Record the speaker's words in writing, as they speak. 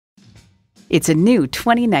It's a new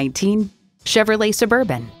 2019 Chevrolet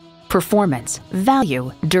Suburban. Performance,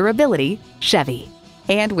 value, durability, Chevy.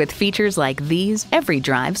 And with features like these, every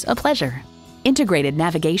drive's a pleasure. Integrated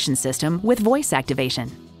navigation system with voice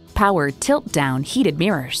activation. Power tilt-down heated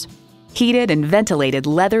mirrors. Heated and ventilated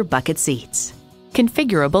leather bucket seats.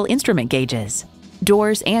 Configurable instrument gauges.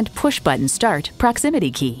 Doors and push-button start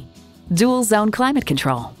proximity key. Dual-zone climate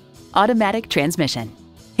control. Automatic transmission.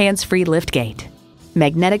 Hands-free liftgate.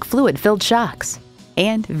 Magnetic fluid-filled shocks.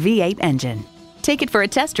 And V8 engine. Take it for a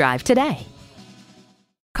test drive today.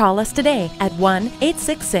 Call us today at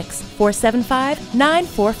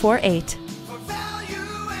 1-866-475-9448.